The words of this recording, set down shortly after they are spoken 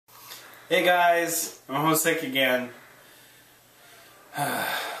Hey guys, I'm almost sick again. I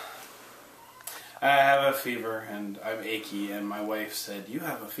have a fever and I'm achy, and my wife said, "You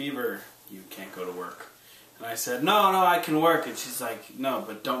have a fever, you can't go to work." And I said, no, I can work. And she's like, "No,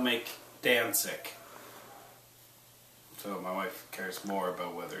 but don't make Dan sick." So my wife cares more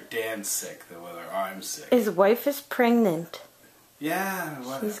about whether Dan's sick than whether I'm sick. His wife is pregnant. Yeah,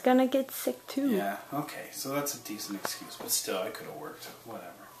 whatever. She's gonna get sick too. Yeah, okay, so that's a decent excuse, but still, I could have worked.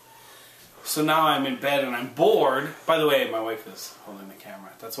 Whatever. So now I'm in bed and I'm bored. By the way, my wife is holding the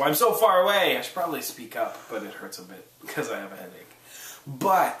camera. That's why I'm so far away. I should probably speak up, but it hurts a bit because I have a headache.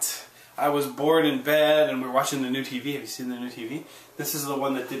 But I was bored in bed and we're watching the new TV. Have you seen the new TV? This is the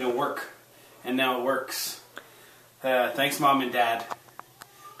one that didn't work, and now it works. Thanks, Mom and Dad,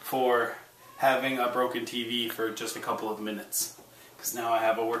 for having a broken TV for just a couple of minutes. Because now I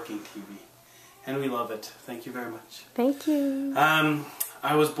have a working TV. And we love it. Thank you very much. Thank you.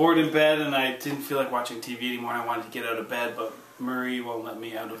 I was bored in bed and I didn't feel like watching TV anymore. I wanted to get out of bed, but Marie won't let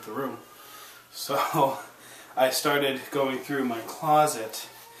me out of the room. So I started going through my closet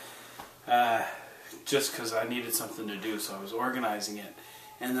just because I needed something to do. So I was organizing it.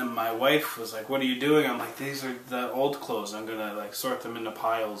 And then my wife was like, "What are you doing?" I'm like, "These are the old clothes. I'm going to like sort them into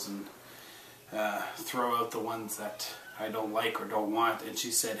piles and throw out the ones that I don't like or don't want." And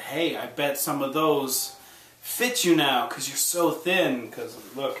she said, "Hey, I bet some of those fit you now because you're so thin." Because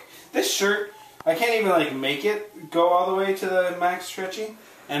look, this shirt, I can't even like make it go all the way to the max stretchy.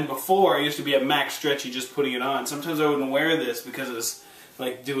 And before, I used to be at max stretchy just putting it on. Sometimes I wouldn't wear this because it was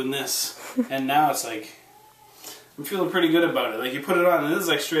like doing this. And now it's like, I'm feeling pretty good about it. Like, you put it on and this is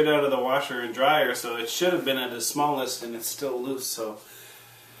like straight out of the washer and dryer, so it should have been at its smallest and it's still loose.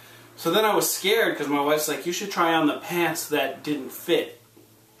 So then I was scared because my wife's like, "You should try on the pants that didn't fit."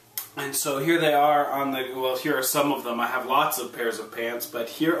 And so here they are on the, well, here are some of them. I have lots of pairs of pants, but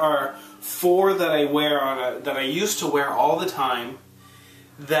here are 4 that I wear that I used to wear all the time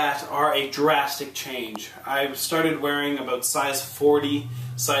that are a drastic change. I started wearing about size 40,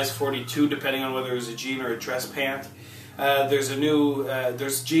 size 42, depending on whether it was a jean or a dress pant. There's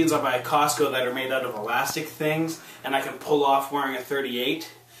jeans I buy at Costco that are made out of elastic things, and I can pull off wearing a 38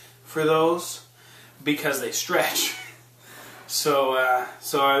 for those because they stretch. So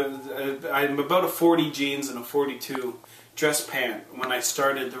I'm about a 40 jeans and a 42 dress pant when I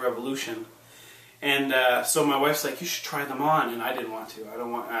started the revolution. And so my wife's like, "You should try them on," and I didn't want to.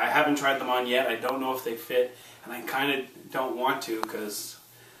 I haven't tried them on yet. I don't know if they fit, and I kind of don't want to because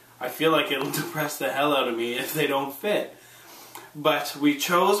I feel like it'll depress the hell out of me if they don't fit. But we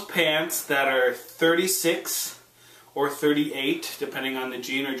chose pants that are 36 or 38, depending on the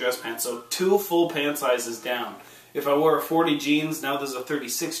jean or dress pants. So 2 full pant sizes down. If I wore a 40 jeans, now there's a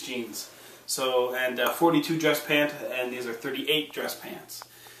 36 jeans. So, and 42 dress pant, and these are 38 dress pants.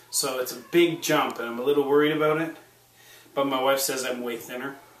 So it's a big jump, and I'm a little worried about it. But my wife says I'm way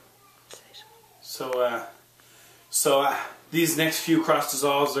thinner. So these next few cross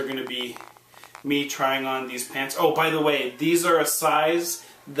dissolves are going to be me trying on these pants. Oh, by the way, these are a size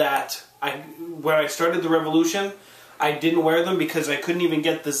that when I started the revolution, I didn't wear them because I couldn't even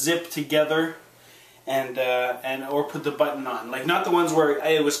get the zip together or put the button on. Like, not the ones where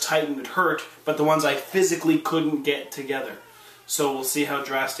it was tight and it hurt, but the ones I physically couldn't get together. So we'll see how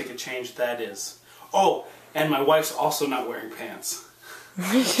drastic a change that is. Oh, and my wife's also not wearing pants.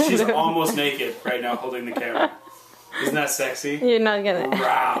 She's almost naked right now holding the camera. Isn't that sexy? You're not gonna.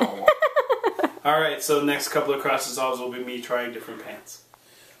 Wow. Alright, so the next couple of cross dissolves will be me trying different pants.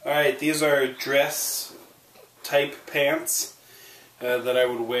 Alright, these are dress type pants that I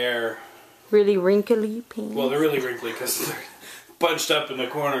would wear. Really wrinkly pants? Well, they're really wrinkly because they're bunched up in the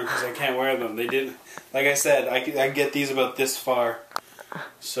corner because I can't wear them. They didn't, like I said, I get these about this far.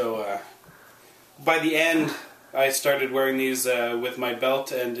 So by the end, I started wearing these with my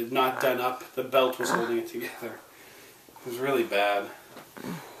belt and not done up. The belt was holding it together. It was really bad.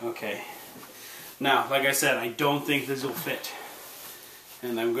 Okay. Now, like I said, I don't think these will fit.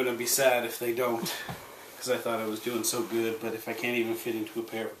 And I'm going to be sad if they don't. Because I thought I was doing so good. But if I can't even fit into a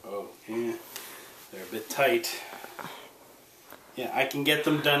pair, oh, yeah, they're a bit tight. Yeah, I can get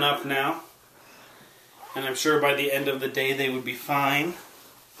them done up now. And I'm sure by the end of the day they would be fine.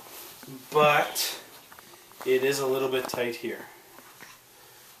 But it is a little bit tight here.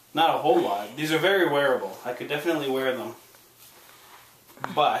 Not a whole lot. These are very wearable. I could definitely wear them.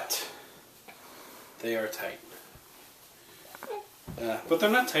 But they are tight. But they're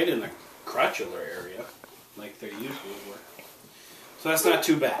not tight in the crotchular area like they usually were. So that's not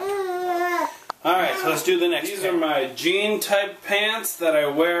too bad. Alright, so let's do the next. These are my jean type pants that I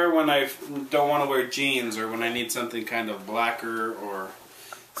wear when I don't want to wear jeans or when I need something kind of blacker or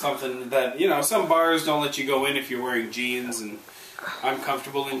something that, you know, some bars don't let you go in if you're wearing jeans, and I'm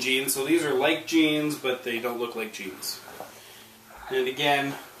comfortable in jeans, so these are like jeans, but they don't look like jeans. And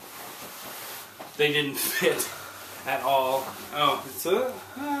again, they didn't fit at all. Oh, it's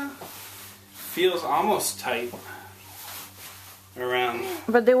feels almost tight around.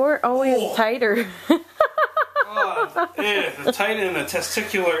 But they were always tighter. Tight in the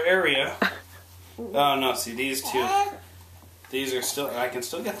testicular area. Oh no, see these two. These are still, I can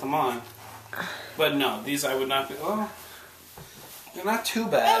still get them on. But no, these I would not be, oh, they're not too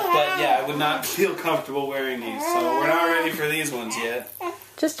bad. But yeah, I would not feel comfortable wearing these. So we're not ready for these ones yet.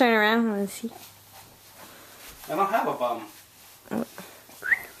 Just turn around and see. I don't have a bum.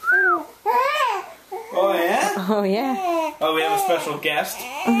 Oh yeah? Oh yeah. Oh, we have a special guest.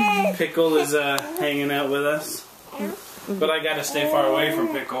 Pickle is hanging out with us. But I gotta stay far away from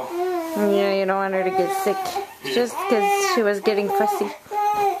Pickle. Yeah, you don't want her to get sick. Just because she was getting fussy.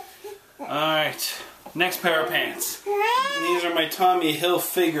 Alright, next pair of pants. These are my Tommy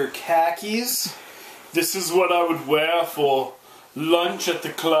Hilfiger khakis. This is what I would wear for lunch at the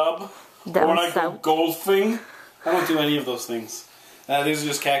club. Or when I go golfing. I don't do any of those things. These are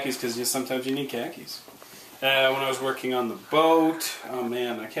just khakis because sometimes you need khakis. When I was working on the boat, oh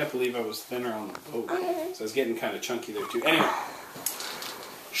man, I can't believe I was thinner on the boat. So I was getting kind of chunky there too. Anyway,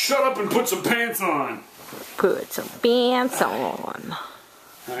 shut up and put some pants on. Put some pants on.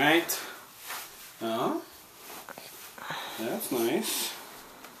 Alright. Oh, that's nice.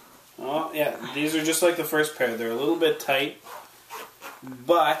 Oh yeah, these are just like the first pair. They're a little bit tight,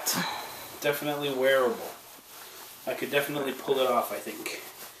 but definitely wearable. I could definitely pull it off, I think.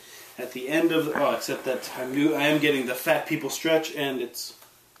 At the end of the, oh, except that I am getting the fat people stretch, and it's,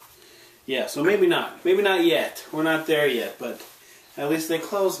 yeah, so maybe not. Maybe not yet. We're not there yet, but at least they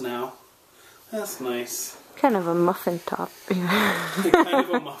close now. That's nice. Kind of a muffin top. Kind of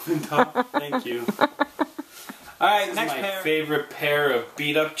a muffin top. Thank you. Alright, next pair. My favorite pair of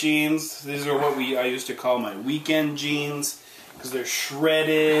beat-up jeans. These are what I used to call my weekend jeans, because they're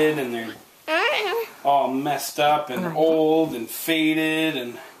shredded, and they're all messed up and old and faded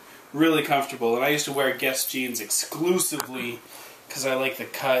and really comfortable. And I used to wear Guess jeans exclusively because I like the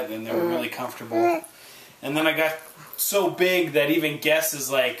cut and they were really comfortable. And then I got so big that even Guess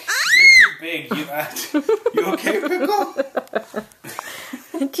is like, you're too big. You okay, Pickle?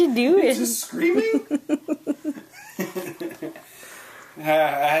 What you doing? Just screaming? I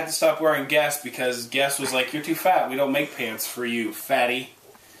had to stop wearing Guess because Guess was like, you're too fat. We don't make pants for you, fatty.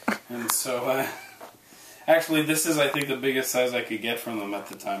 And so, actually, this is, I think, the biggest size I could get from them at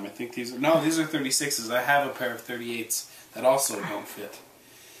the time. I think these are 36s. I have a pair of 38s that also don't fit.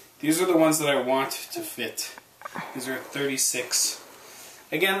 These are the ones that I want to fit. These are 36.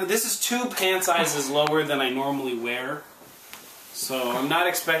 Again, this is 2 pant sizes lower than I normally wear. So, I'm not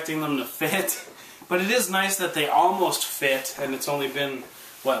expecting them to fit. But it is nice that they almost fit, and it's only been,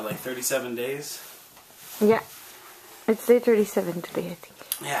 what, like 37 days? Yeah. It's day 37 today, I think.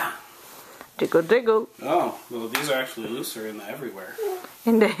 Yeah. Diggle, diggle. Oh, well, these are actually looser in the everywhere.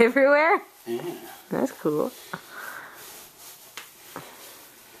 In the everywhere? Yeah. That's cool.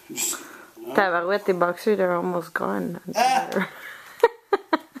 Tabarouette, the boxers are almost gone.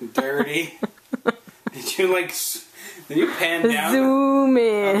 Dirty. Did you pan down? Zoom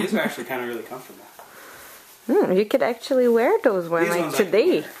in. Oh, these are actually kind of really comfortable. You could actually wear those one like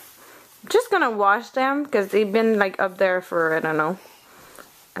today. Just gonna wash them because they've been like up there for, I don't know,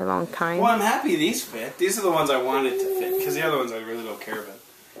 a long time. Well, I'm happy these fit. These are the ones I wanted to fit because the other ones I really don't care about.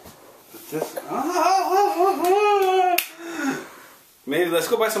 But this, maybe let's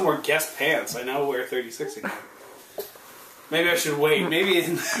go buy some more Guess pants. I now wear 36 again. Maybe I should wait. Maybe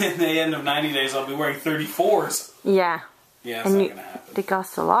in the end of 90 days I'll be wearing 34s. Yeah. Yeah, it's not gonna happen. They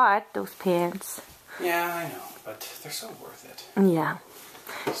cost a lot, those pants. Yeah, I know, but they're so worth it. Yeah.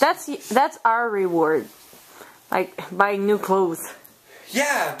 That's our reward. Like buying new clothes.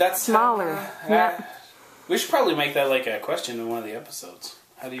 Yeah, that's smaller. Yeah. We should probably make that like a question in one of the episodes.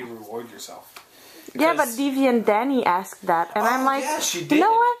 How do you reward yourself? Because, yeah, but Divya and Danny asked that, and I'm like, yeah, she did. You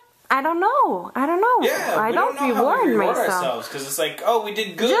know what? I don't know. Yeah, I don't reward myself because it's like, oh, we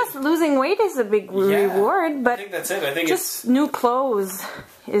did good. Just losing weight is a big reward, but I think that's it. I think just new clothes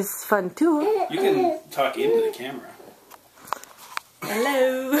is fun too. You can talk into the camera.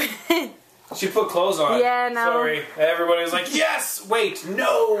 Hello. She put clothes on. Yeah, no. Sorry. Everybody was like, yes! Wait,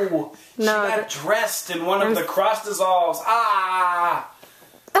 no! She got dressed in one of the cross dissolves. Ah!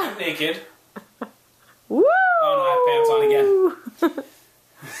 I'm naked. Woo! Oh no, I have pants on again.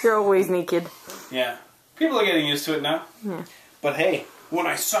 You're always naked. Yeah. People are getting used to it now. Yeah. But hey, when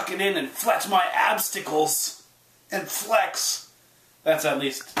I suck it in and flex my absticles and flex, That's at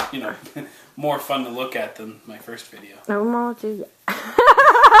least, you know, more fun to look at than my first video.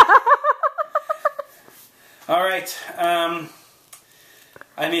 Alright,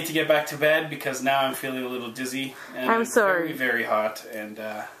 I need to get back to bed because now I'm feeling a little dizzy. And I'm sorry. Very, very hot, and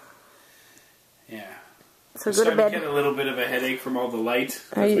yeah. So I'm go to bed. starting to get a little bit of a headache from all the light.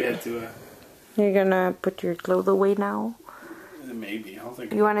 We had to, you're gonna put your clothes away now? Maybe. I'll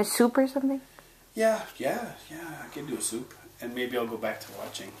think. You want a soup or something? Yeah. I can do a soup. And maybe I'll go back to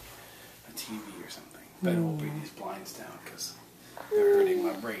watching a TV or something. But I will bring these blinds down because they're hurting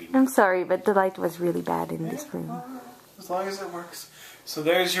my brain. I'm sorry, but the light was really bad in this room. As long as it works. So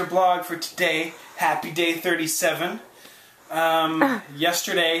there's your blog for today. Happy day 37.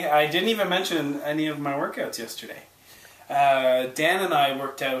 Yesterday, I didn't even mention any of my workouts yesterday. Dan and I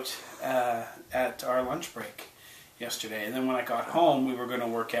worked out at our lunch break yesterday, and then when I got home we were going to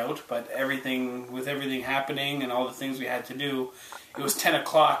work out, but with everything happening and all the things we had to do, it was 10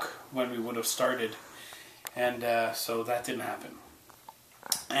 o'clock when we would have started, and so that didn't happen.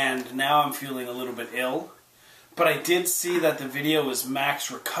 And now I'm feeling a little bit ill, but I did see that the video was max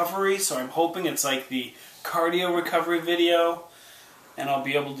recovery, so I'm hoping it's like the cardio recovery video, and I'll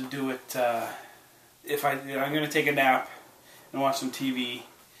be able to do it if I'm going to take a nap and watch some TV,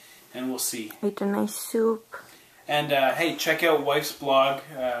 and we'll see. Eat a nice soup. And hey, check out Wife's blog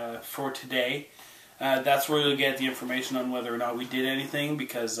for today. That's where you'll get the information on whether or not we did anything,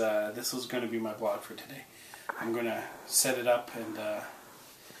 because this was going to be my blog for today. I'm going to set it up, and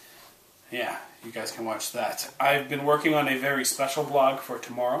yeah, you guys can watch that. I've been working on a very special blog for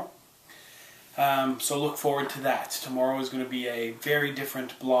tomorrow, so look forward to that. Tomorrow is going to be a very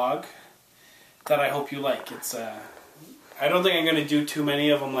different blog that I hope you like. It's I don't think I'm going to do too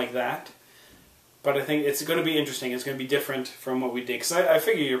many of them like that. But I think it's going to be interesting. It's going to be different from what we did. Because I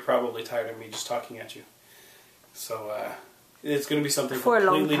figure you're probably tired of me just talking at you. So it's going to be something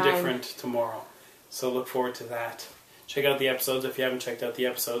completely different tomorrow. So look forward to that. Check out the episodes if you haven't checked out the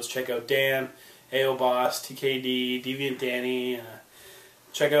episodes. Check out Dan, AOBOSS, TKD, Deviant Danny.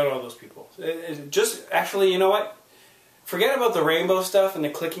 Check out all those people. Just, actually, you know what? Forget about the rainbow stuff and the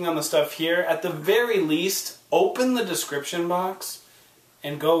clicking on the stuff here. At the very least, open the description box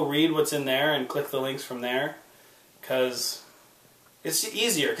and go read what's in there and click the links from there, because it's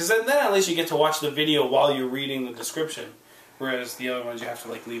easier. Because then at least you get to watch the video while you're reading the description, whereas the other ones you have to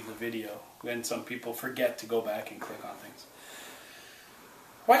like leave the video, and some people forget to go back and click on things.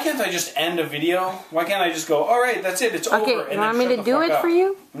 Why can't I just end a video? Why can't I just go, alright, that's it, it's over, and you want me to do it for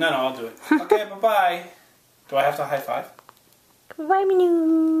you? No, I'll do it. Okay, bye-bye. Do I have to high five? Bye,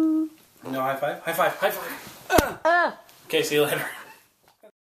 Minu. No high five? High five, high five. Okay, see you later.